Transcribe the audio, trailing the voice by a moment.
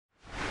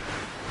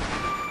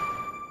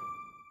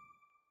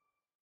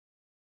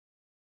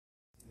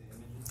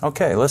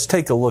Okay, let's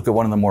take a look at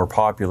one of the more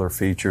popular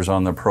features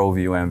on the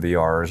ProVue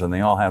NVRs, and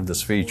they all have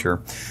this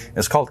feature.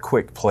 It's called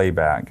Quick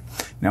Playback.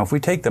 Now, if we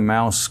take the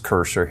mouse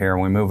cursor here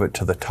and we move it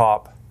to the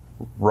top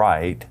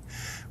right,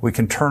 we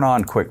can turn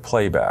on Quick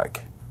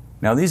Playback.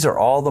 Now, these are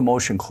all the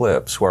motion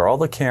clips where all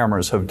the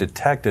cameras have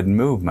detected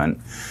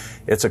movement.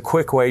 It's a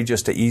quick way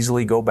just to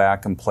easily go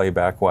back and play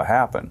back what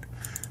happened.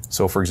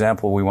 So, for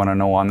example, we want to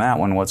know on that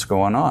one what's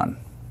going on.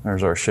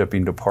 There's our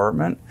shipping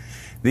department.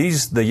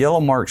 The yellow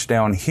marks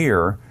down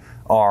here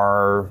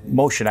are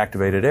motion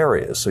activated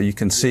areas. So you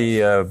can see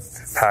a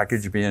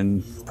package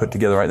being put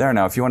together right there.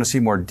 Now, if you want to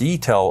see more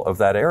detail of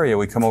that area,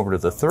 we come over to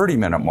the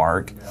 30-minute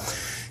mark,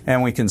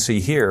 and we can see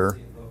here,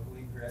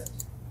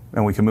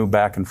 and we can move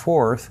back and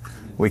forth.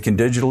 We can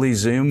digitally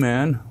zoom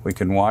in. We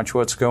can watch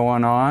what's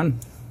going on.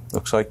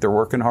 Looks like they're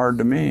working hard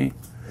to me.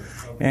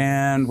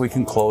 And we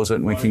can close it,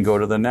 and we can go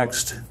to the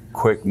next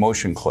quick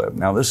motion clip.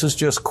 Now, this is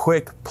just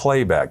quick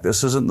playback.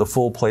 This isn't the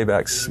full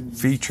playback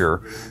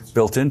feature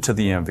built into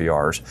the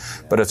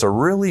NVRs, but it's a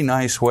really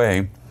nice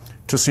way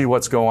to see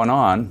what's going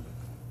on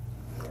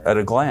at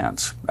a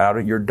glance, out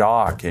at your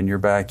dock, in your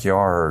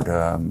backyard,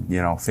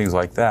 things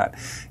like that.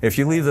 If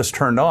you leave this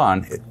turned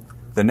on,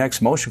 the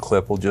next motion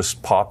clip will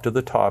just pop to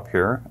the top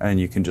here,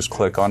 and you can just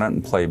click on it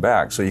and play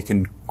back. So you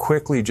can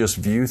quickly just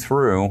view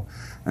through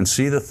and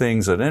see the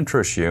things that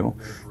interest you.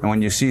 And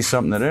when you see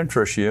something that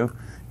interests you,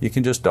 you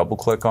can just double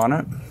click on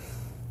it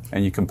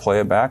and you can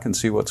play it back and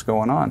see what's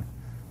going on.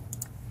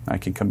 I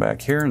can come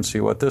back here and see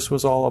what this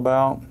was all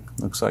about.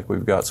 Looks like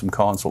we've got some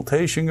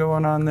consultation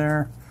going on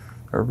there.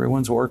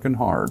 Everyone's working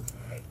hard.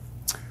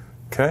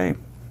 Okay,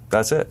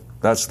 that's it.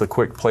 That's the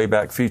quick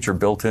playback feature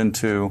built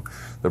into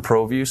the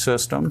ProVue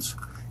systems.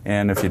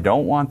 And if you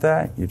don't want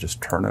that, you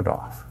just turn it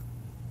off.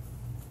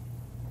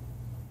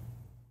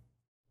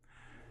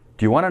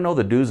 Do you want to know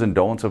the do's and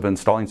don'ts of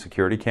installing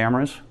security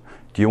cameras?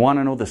 Do you want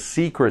to know the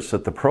secrets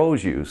that the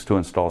pros use to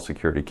install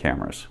security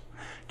cameras?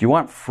 Do you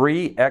want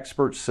free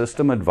expert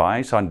system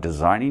advice on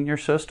designing your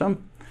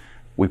system?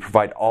 We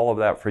provide all of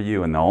that for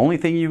you, and the only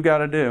thing you've got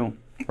to do,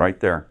 right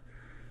there,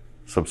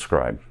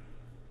 subscribe.